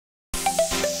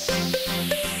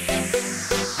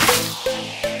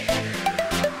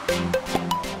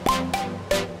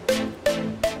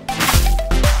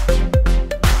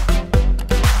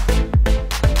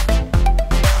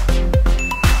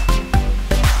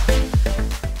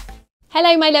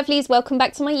Hello my lovelies, welcome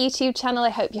back to my YouTube channel.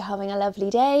 I hope you're having a lovely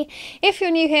day. If you're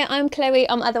new here, I'm Chloe,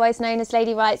 I'm otherwise known as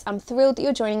Lady Writes. I'm thrilled that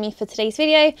you're joining me for today's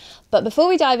video, but before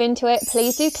we dive into it,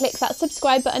 please do click that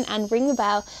subscribe button and ring the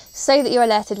bell so that you're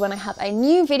alerted when I have a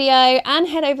new video, and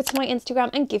head over to my Instagram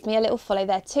and give me a little follow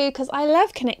there too, because I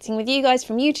love connecting with you guys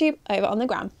from YouTube over on the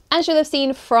gram. As you'll have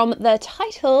seen from the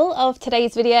title of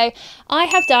today's video, I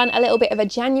have done a little bit of a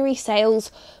January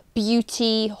sales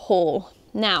beauty haul.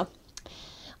 Now,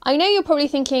 I know you're probably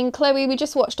thinking, Chloe, we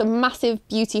just watched a massive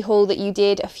beauty haul that you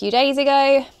did a few days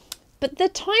ago, but the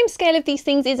time scale of these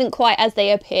things isn't quite as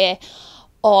they appear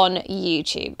on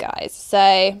YouTube, guys.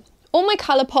 So all my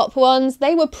Colourpop ones,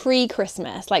 they were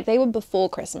pre-Christmas, like they were before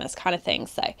Christmas kind of thing.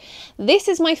 So this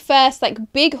is my first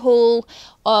like big haul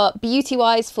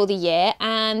beauty-wise for the year,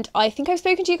 and I think I've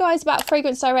spoken to you guys about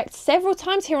Fragrance Direct several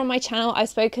times here on my channel. I've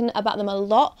spoken about them a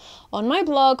lot on my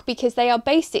blog because they are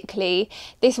basically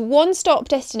this one-stop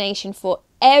destination for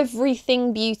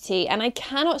everything beauty, and I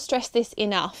cannot stress this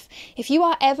enough. If you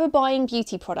are ever buying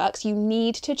beauty products, you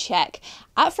need to check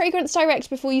at Fragrance Direct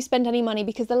before you spend any money,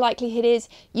 because the likelihood is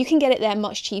you can get it there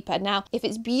much cheaper. Now, if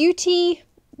it's beauty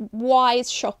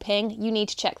wise shopping, you need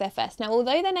to check there first. Now,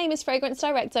 although their name is Fragrance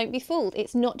Direct, don't be fooled.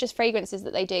 It's not just fragrances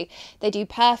that they do. They do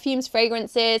perfumes,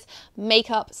 fragrances,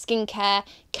 makeup, skincare,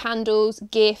 candles,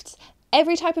 gifts.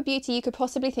 Every type of beauty you could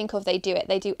possibly think of, they do it.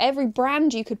 They do every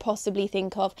brand you could possibly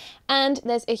think of, and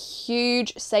there's a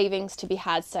huge savings to be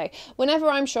had. So whenever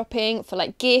I'm shopping for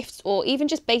like gifts or even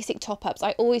just basic top-ups,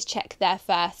 I always check there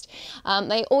first.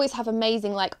 They always have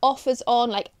amazing like offers on,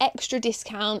 like extra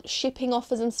discount, shipping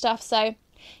offers and stuff. So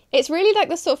it's really like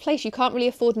the sort of place you can't really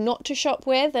afford not to shop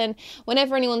with. And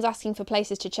whenever anyone's asking for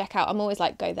places to check out, I'm always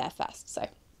like, go there first. So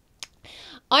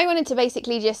I wanted to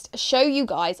basically just show you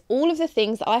guys all of the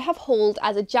things that I have hauled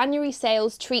as a January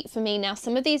sales treat for me. Now,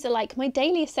 some of these are like my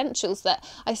daily essentials that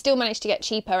I still managed to get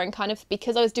cheaper, and kind of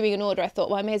because I was doing an order, I thought,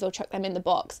 well, I may as well chuck them in the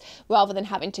box rather than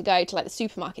having to go to like the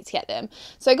supermarket to get them.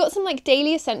 So I got some like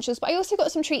daily essentials, but I also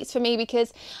got some treats for me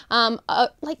because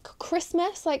like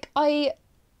Christmas, like I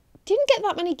didn't get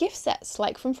that many gift sets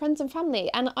like from friends and family,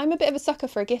 and I'm a bit of a sucker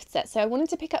for a gift set, so I wanted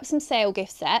to pick up some sale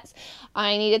gift sets.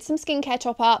 I needed some skincare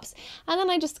top-ups, and then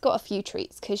I just got a few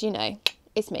treats because, you know,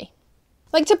 it's me.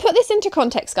 Like, to put this into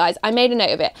context, guys, I made a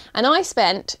note of it, and I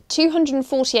spent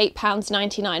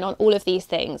 £248.99 on all of these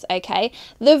things, okay?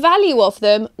 The value of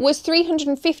them was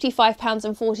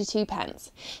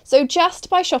 £355.42. So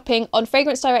just by shopping on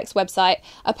Fragrance Direct's website,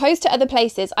 opposed to other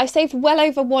places, I saved well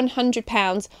over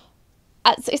 £100.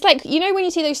 It's like, you know, when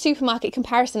you see those supermarket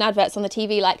comparison adverts on the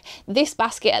TV, like this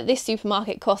basket at this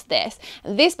supermarket cost this,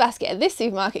 and this basket at this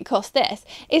supermarket cost this.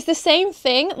 It's the same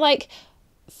thing, like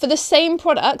for the same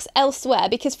products elsewhere,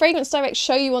 because Fragrance Direct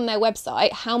show you on their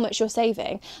website how much you're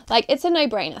saving. Like, it's a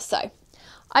no-brainer. So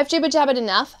I've jibber-jabbered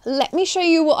enough. Let me show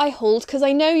you what I hauled, because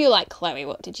I know you're like, Chloe,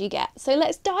 what did you get? So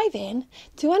let's dive in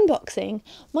to unboxing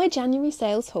my January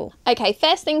sales haul. Okay,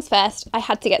 first things first, I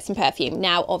had to get some perfume.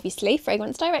 Now, obviously,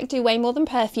 Fragrance Direct do way more than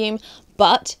perfume,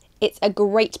 but it's a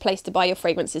great place to buy your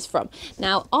fragrances from.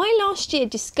 Now, I last year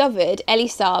discovered Elie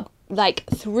Saab like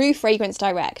through Fragrance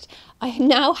Direct. I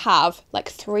now have like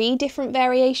 3 different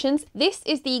variations. This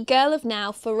is the Girl of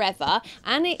Now Forever,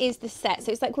 and it is the set.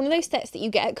 So it's like one of those sets that you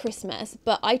get at Christmas,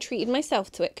 but I treated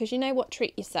myself to it because, you know what,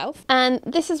 treat yourself. And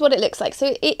this is what it looks like.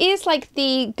 So it is like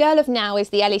the Girl of Now is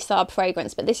the Elie Saab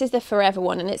fragrance, but this is the Forever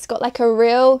one, and it's got like a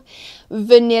real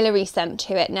vanilla-y scent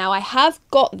to it. Now, I have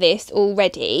got this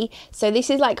already, so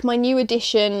this is like my new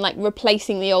edition, like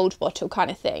replacing the old bottle kind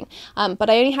of thing.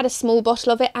 But I only had a small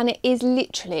bottle of it, and it is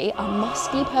literally a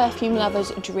musky perfume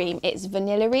lover's dream. It's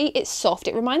vanilla-y, it's soft.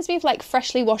 It reminds me of like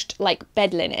freshly washed like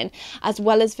bed linen as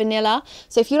well as vanilla.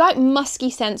 So if you like musky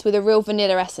scents with a real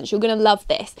vanilla essence, you're gonna love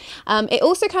this. It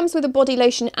also comes with a body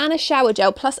lotion and a shower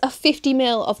gel plus a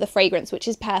 50ml of the fragrance, which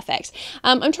is perfect.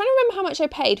 I'm trying to remember how much I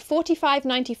paid.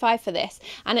 £45.95 for this,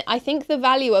 and I think the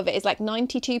value of it is like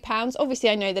 £92.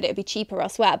 Obviously I know that it'd be cheaper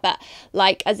elsewhere, but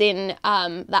like as in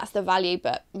that's the value,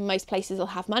 but most places will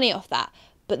have money off that.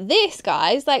 But this,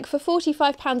 guys, like for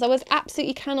 £45, I was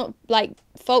absolutely cannot like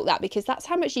fault that, because that's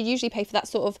how much you'd usually pay for that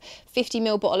sort of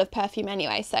 50ml bottle of perfume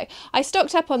anyway. So I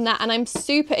stocked up on that, and I'm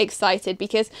super excited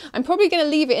because I'm probably going to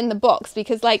leave it in the box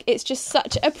because like it's just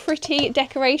such a pretty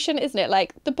decoration, isn't it?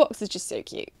 Like the box is just so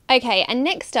cute. Okay, and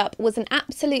next up was an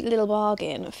absolute little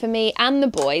bargain for me and the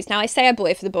boys. Now, I say I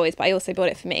bought it for the boys, but I also bought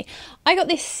it for me. I got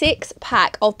this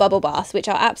 6-pack of bubble baths, which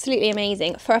are absolutely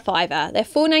amazing, for a £5. They're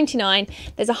 £4.99.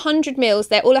 There's 100ml.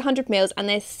 They're all 100ml, and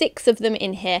there's 6 of them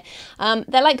in here.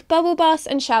 They're like bubble baths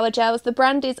and shower gels. The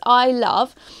brand is I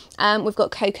Love, We've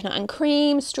got coconut and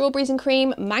cream, strawberries and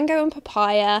cream, mango and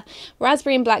papaya,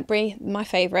 raspberry and blackberry, my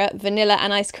favourite, vanilla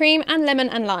and ice cream, and lemon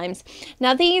and limes.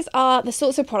 Now these are the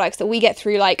sorts of products that we get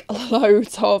through like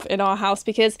loads of in our house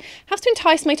because I have to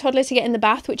entice my toddler to get in the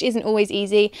bath, which isn't always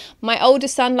easy. My older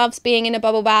son loves being in a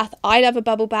bubble bath. I love a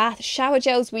bubble bath. Shower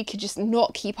gels we could just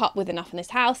not keep up with enough in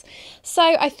this house. So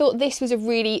I thought this was a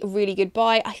really good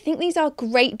buy. I think these are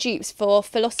great dupes for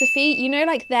Philosophy. You know,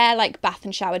 like they're like bath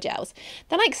and shower gels.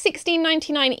 They're like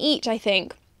 $16.99 each, I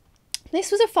think. This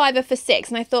was a £5 for 6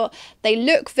 and I thought they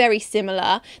look very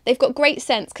similar. They've got great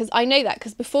scents because I know that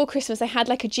because before Christmas I had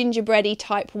like a gingerbready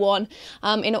type one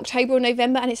in October or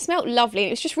November and it smelled lovely and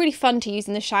it was just really fun to use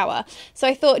in the shower. So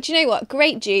I thought, do you know what,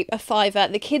 great dupe, a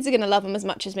 £5. The kids are going to love them as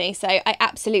much as me, so I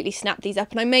absolutely snapped these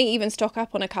up and I may even stock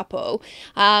up on a couple.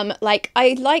 Like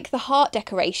I like the heart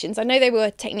decorations. I know they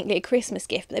were technically a Christmas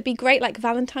gift, but they'd be great like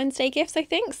Valentine's Day gifts, I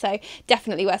think, so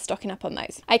definitely worth stocking up on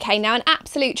those. Okay, now an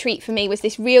absolute treat for me was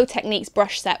this Real Techniques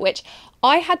brush set, which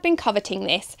I had been coveting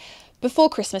this before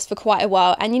Christmas for quite a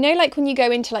while. And you know, like when you go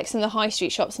into like some of the high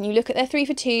street shops and you look at their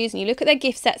 3-for-2s and you look at their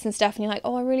gift sets and stuff and you're like,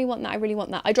 oh, I really want that, I really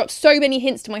want that. I dropped so many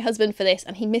hints to my husband for this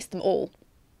and he missed them all.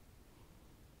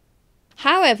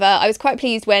 However, I was quite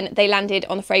pleased when they landed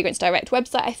on the Fragrance Direct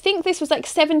website. I think this was like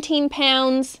 £17,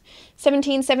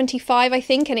 £17.75 I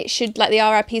think, and it should, like the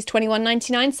RRP is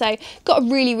 £21.99, so got a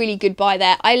really good buy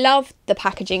there. I love the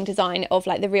packaging design of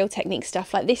like the Real Techniques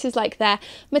stuff. Like this is like their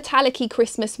metallic-y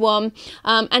Christmas one,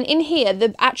 and in here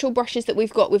the actual brushes that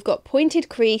we've got pointed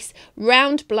crease,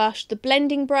 round blush, the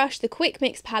blending brush, the quick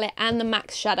mix palette, and the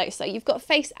max shadow. So you've got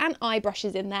face and eye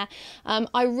brushes in there.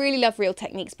 I really love Real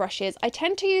Techniques brushes. I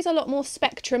tend to use a lot more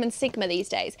Spectrum and Sigma these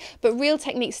days, but Real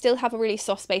Techniques still have a really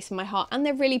soft space in my heart and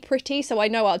they're really pretty, so I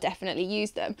know I'll definitely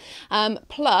use them.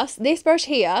 Plus this brush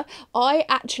here, I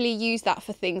actually use that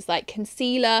for things like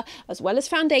concealer as well as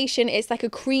foundation. It's like a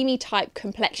creamy type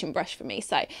complexion brush for me,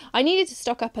 so I needed to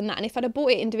stock up on that, and if I'd have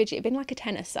bought it individually it'd been like a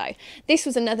tenner. So this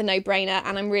was another no-brainer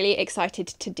and I'm really excited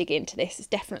to dig into this. It's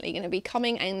definitely going to be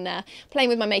coming and playing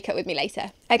with my makeup with me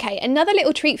later. Okay, another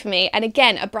little treat for me, and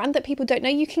again a brand that people don't know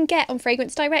you can get on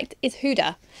Fragrance Direct, is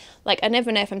Huda. Like, I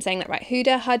never know if I'm saying that right.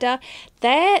 Huda.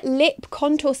 Their lip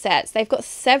contour sets, they've got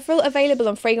several available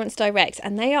on Fragrance Direct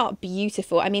and they are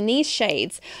beautiful. I mean, these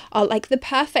shades are like the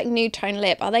perfect nude tone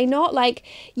lip, are they not? Like,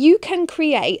 you can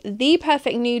create the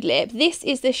perfect nude lip. This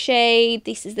is the shade,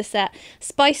 this is the set,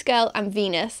 Spice Girl and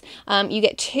Venus. You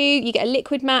get two, you get a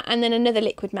liquid matte and then another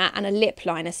liquid matte and a lip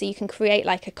liner, so you can create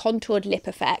like a contoured lip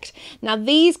effect. Now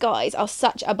these guys are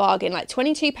such a bargain, like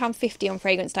 £22.50 on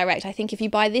Fragrance Direct. I think if you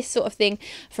buy this sort of thing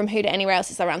from Huda anywhere else,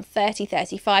 it's around 30,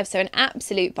 35, so an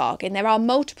absolute bargain. There are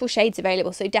multiple shades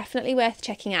available, so definitely worth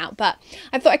checking out, but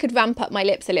I thought I could ramp up my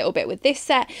lips a little bit with this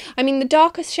set. I mean, the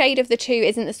darkest shade of the two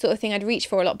isn't the sort of thing I'd reach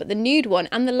for a lot, but the nude one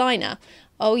and the liner,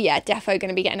 oh yeah, defo going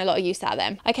to be getting a lot of use out of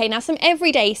them. Okay, now some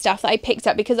everyday stuff that I picked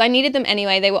up because I needed them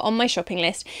anyway. They were on my shopping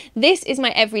list. This is my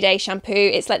everyday shampoo.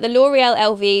 It's like the L'Oreal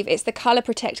Elvive. It's the Colour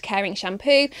Protect Caring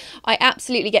shampoo. I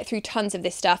absolutely get through tons of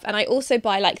this stuff, and I also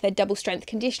buy like their double strength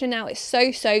conditioner now. It's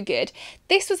so good.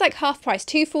 This was like half price,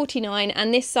 £2.49,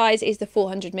 and this size is the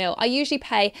 400ml. I usually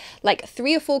pay like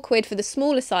 £3 or £4 for the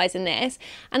smaller size in this,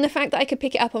 and the fact that I could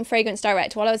pick it up on Fragrance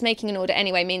Direct while I was making an order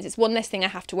anyway means it's one less thing I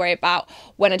have to worry about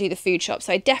when I do the food shop.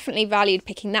 So I definitely valued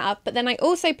picking that up. But then I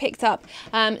also picked up,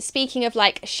 speaking of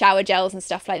like shower gels and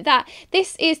stuff like that,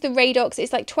 this is the Radox.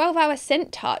 It's like 12-hour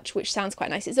scent touch, which sounds quite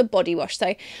nice. It's a body wash.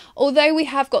 So although we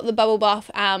have got the bubble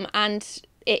bath and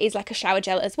it is like a shower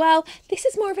gel as well, this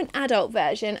is more of an adult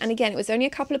version. And again, it was only a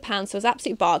couple of pounds, so it was an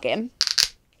absolute bargain.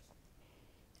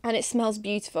 And it smells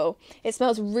beautiful. It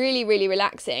smells really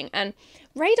relaxing. And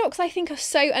Radox, I think, are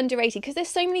so underrated because there's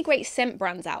so many great scent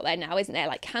brands out there now, isn't there?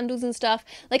 Like candles and stuff.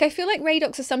 Like, I feel like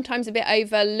Radox are sometimes a bit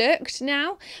overlooked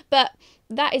now, but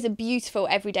that is a beautiful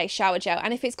everyday shower gel.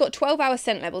 And if it's got 12-hour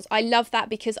scent levels, I love that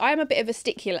because I am a bit of a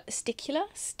stickler.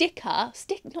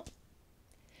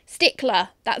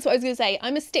 That's what I was going to say.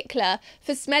 I'm a stickler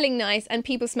for smelling nice and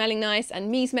people smelling nice and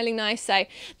me smelling nice. So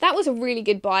that was a really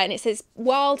good buy. And it says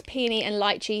wild, peony and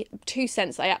lychee, two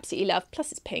scents I absolutely love.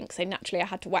 Plus it's pink, so naturally I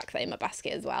had to whack that in my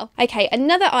basket as well. Okay,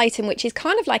 another item which is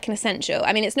kind of like an essential.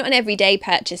 I mean, it's not an everyday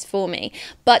purchase for me,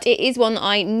 but it is one that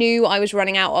I knew I was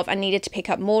running out of and needed to pick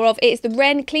up more of. It is the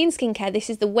Ren Clean Skincare. This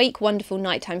is the Wake Wonderful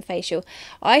Nighttime Facial.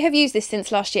 I have used this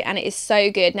since last year and it is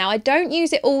so good. Now, I don't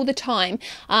use it all the time,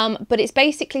 but it's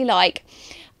basically like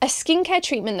a skincare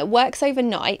treatment that works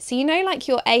overnight. So you know, like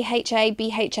your AHA,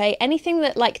 BHA, anything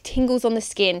that like tingles on the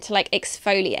skin to like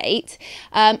exfoliate,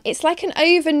 it's like an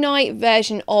overnight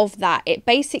version of that. It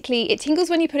basically, it tingles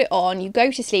when you put it on, you go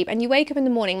to sleep and you wake up in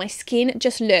the morning, my skin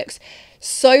just looks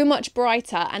so much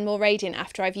brighter and more radiant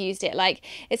after I've used it. Like,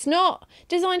 it's not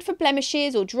designed for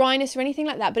blemishes or dryness or anything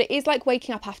like that, but it is like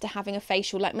waking up after having a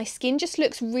facial. Like, my skin just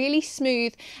looks really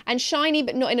smooth and shiny,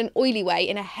 but not in an oily way,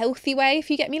 in a healthy way, if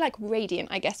you get me. Like, radiant,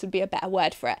 I guess, would be a better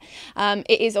word for it.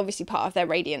 It is obviously part of their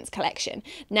Radiance collection.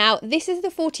 Now, this is the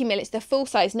 40ml, it's the full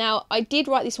size. Now, I did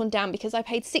write this one down because I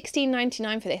paid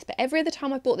 £16.99 for this, but every other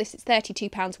time I bought this, it's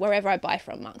 £32 wherever I buy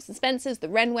from, Marks and Spencer's, the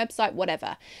Wren website,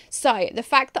 whatever. So the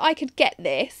fact that I could get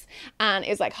this and it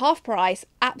was like half price,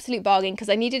 absolute bargain, because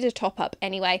I needed a top up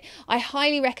anyway. I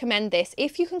highly recommend this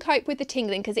if you can cope with the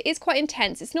tingling, because it is quite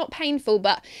intense. It's not painful,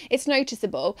 but it's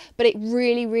noticeable, but it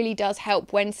really does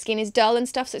help when skin is dull and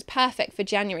stuff, so it's perfect for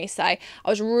January. So I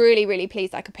was really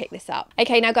pleased I could pick this up.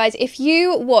 Okay, now guys, if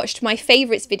you watched my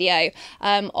favourites video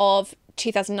of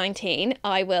 2019,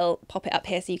 I will pop it up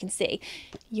here so you can see.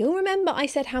 You'll remember I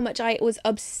said how much I was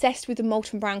obsessed with the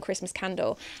Molton Brown Christmas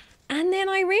candle. And then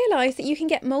I realised that you can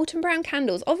get Molton Brown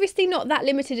candles, obviously not that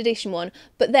limited edition one,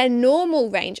 but their normal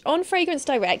range on Fragrance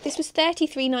Direct. This was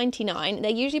 $33.99.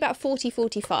 They're usually about $40,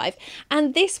 $45.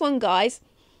 And this one, guys,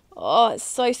 oh, it's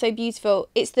so beautiful.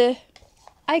 It's the...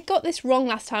 I got this wrong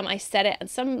last time I said it, and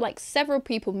several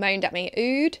people moaned at me.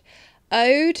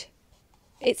 Oud.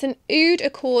 It's an Oud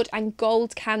Accord and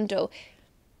Gold candle.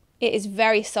 It is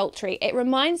very sultry. It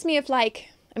reminds me of,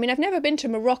 like, I mean, I've never been to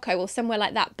Morocco or somewhere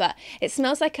like that, but it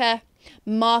smells like a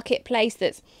marketplace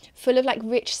that's full of like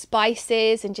rich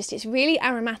spices and just, it's really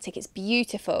aromatic. It's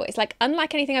beautiful. It's like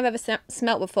unlike anything I've ever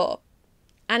smelt before.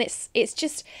 And it's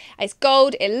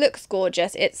gold, it looks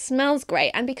gorgeous, it smells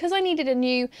great. And because I needed a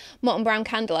new Molton Brown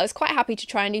candle, I was quite happy to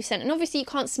try a new scent. And obviously you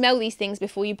can't smell these things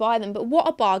before you buy them, but what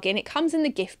a bargain. It comes in the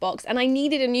gift box, and I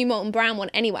needed a new Molton Brown one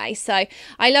anyway. So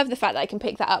I love the fact that I can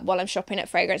pick that up while I'm shopping at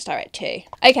Fragrance Direct too.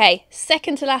 Okay,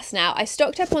 second to last now, I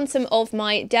stocked up on some of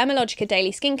my Dermalogica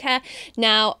daily skincare.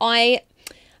 Now, I'm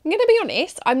going to be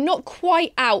honest, I'm not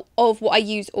quite out of what I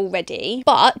use already,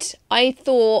 but I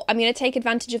thought I'm going to take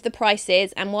advantage of the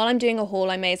prices, and while I'm doing a haul,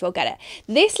 I may as well get it.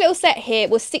 This little set here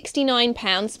was £69.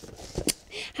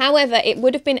 However, it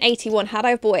would have been £81 had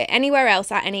I bought it anywhere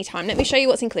else at any time. Let me show you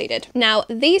what's included. Now,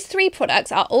 these three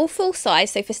products are all full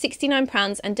size, so for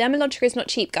 £69, and Dermalogica is not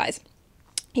cheap, guys.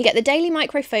 You get the Daily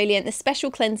Microfoliant, the Special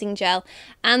Cleansing Gel,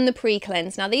 and the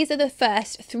Pre-Cleanse. Now, these are the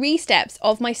first 3 steps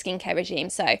of my skincare regime.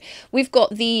 So we've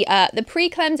got the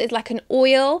Pre-Cleanse is like an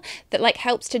oil that like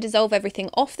helps to dissolve everything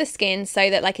off the skin so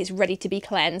that like it's ready to be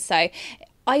cleansed. So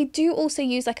I do also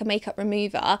use like a makeup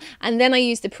remover, and then I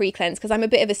use the pre-cleanse because I'm a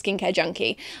bit of a skincare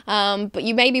junkie, but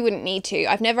you maybe wouldn't need to.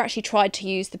 I've never actually tried to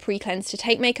use the pre-cleanse to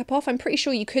take makeup off. I'm pretty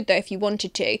sure you could though if you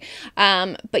wanted to,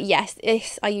 but yes,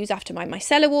 this I use after my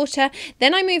micellar water.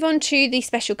 Then I move on to the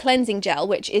Special Cleansing Gel,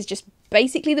 which is just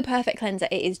basically the perfect cleanser.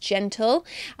 It is gentle.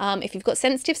 If you've got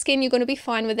sensitive skin, you're going to be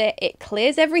fine with it. It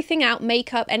clears everything out,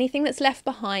 makeup, anything that's left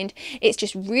behind. It's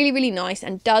just really nice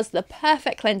and does the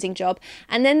perfect cleansing job.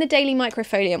 And then the Daily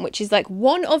Microfoliant, which is like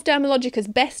one of Dermalogica's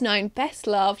best known, best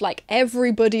loved, like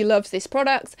everybody loves this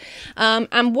product.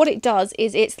 And what it does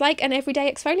is it's like an everyday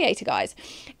exfoliator, guys.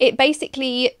 It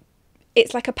basically,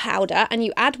 it's like a powder and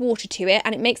you add water to it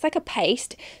and it makes like a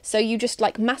paste, so you just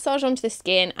like massage onto the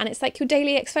skin and it's like your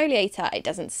daily exfoliator. It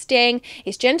doesn't sting,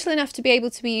 it's gentle enough to be able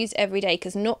to be used every day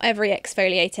because not every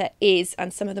exfoliator is,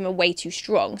 and some of them are way too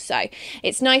strong, so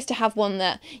it's nice to have one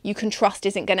that you can trust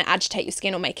isn't going to agitate your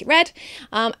skin or make it red.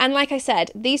 And like I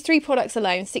said, these 3 products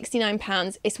alone,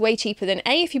 £69, it's way cheaper than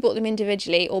A, if you bought them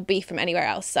individually, or B, from anywhere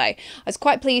else. So I was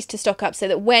quite pleased to stock up so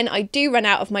that when I do run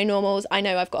out of my normals, I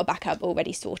know I've got a backup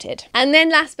already sorted. And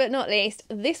then last but not least,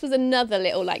 this was another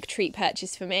little like treat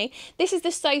purchase for me. This is the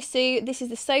Sosu, this is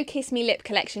the So Kiss Me Lip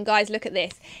collection. Guys, look at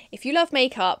this. If you love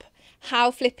makeup, how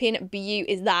flipping beaut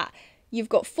is that? You've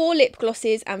got 4 lip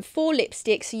glosses and 4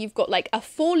 lipsticks, so you've got like a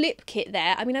 4 lip kit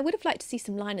there. I mean, I would have liked to see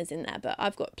some liners in there, but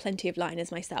I've got plenty of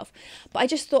liners myself. But I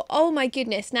just thought, oh my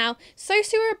goodness. Now,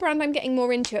 Sosu are a brand I'm getting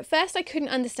more into. At first, I couldn't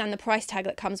understand the price tag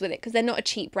that comes with it because they're not a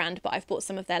cheap brand, but I've bought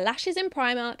some of their lashes in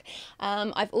Primark.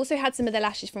 I've also had some of their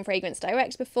lashes from Fragrance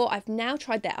Direct before. I've now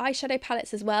tried their eyeshadow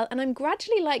palettes as well, and I'm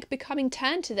gradually like becoming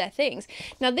turned to their things.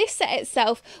 Now, this set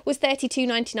itself was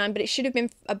 $32.99, but it should have been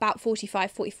about $45,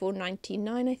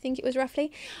 $44.99, I think it was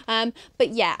roughly. But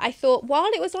yeah, I thought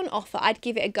while it was on offer, I'd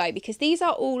give it a go because these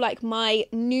are all like my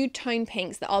nude tone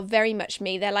pinks that are very much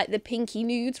me. They're like the pinky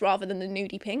nudes rather than the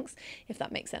nudie pinks, if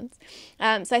that makes sense.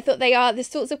 So I thought they are the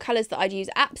sorts of colours that I'd use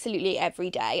absolutely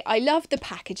every day. I love the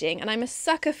packaging and I'm a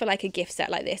sucker for like a gift set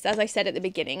like this, as I said at the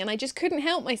beginning, and I just couldn't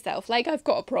help myself. Like, I've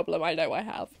got a problem, I know I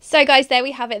have. So guys, there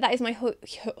we have it. That is my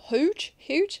huge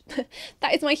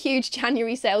that is my huge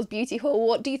January sales beauty haul.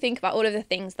 What do you think about all of the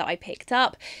things that I picked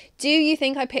up? Do you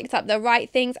think I picked up the right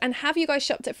things? And have you guys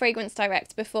shopped at Fragrance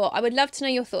Direct before? I would love to know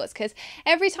your thoughts, because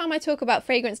every time I talk about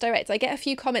Fragrance Direct, I get a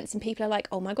few comments and people are like,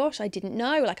 oh my gosh, I didn't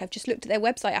know. Like, I've just looked at their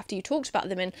website after you talked about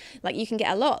them, and like, you can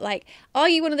get a lot. Like, are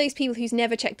you one of those people who's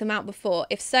never checked them out before?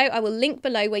 If so, I will link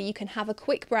below where you can have a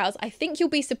quick browse. I think you'll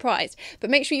be surprised, but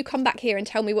make sure you come back here and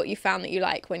tell me what you found that you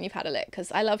like when you've had a look,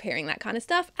 because I love hearing that kind of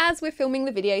stuff as we're filming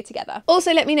the video together.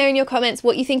 Also, let me know in your comments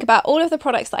what you think about all of the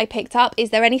products that I picked up. Is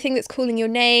there anything that's calling your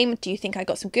name? Do you think I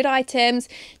got some good items?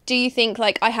 Do you think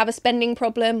like I have a spending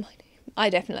problem? I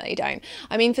definitely don't.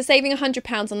 I mean, for saving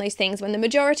 £100 on those things when the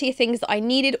majority of things that I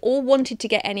needed or wanted to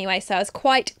get anyway, so I was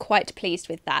quite pleased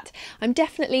with that. I'm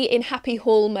definitely in happy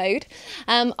haul mode.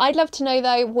 I'd love to know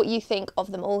though what you think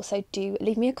of them all, so do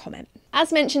leave me a comment.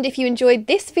 As mentioned, if you enjoyed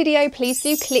this video, please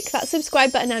do click that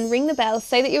subscribe button and ring the bell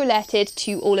so that you're alerted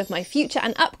to all of my future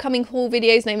and upcoming haul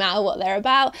videos, no matter what they're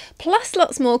about, plus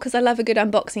lots more, because I love a good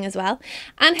unboxing as well.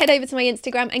 And head over to my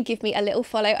Instagram and give me a little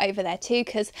follow over there too,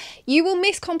 because you will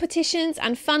miss competitions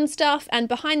and fun stuff and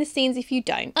behind the scenes if you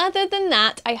don't. Other than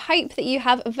that, I hope that you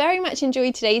have very much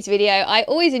enjoyed today's video. I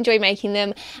always enjoy making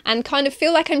them and kind of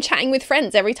feel like I'm chatting with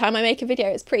friends every time I make a video.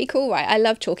 It's pretty cool, right? I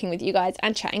love talking with you guys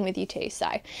and chatting with you too. So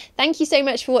thank you so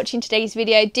much for watching today's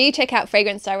video. Do check out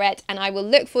Fragrance Direct, and I will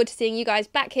look forward to seeing you guys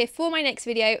back here for my next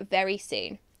video very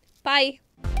soon. Bye.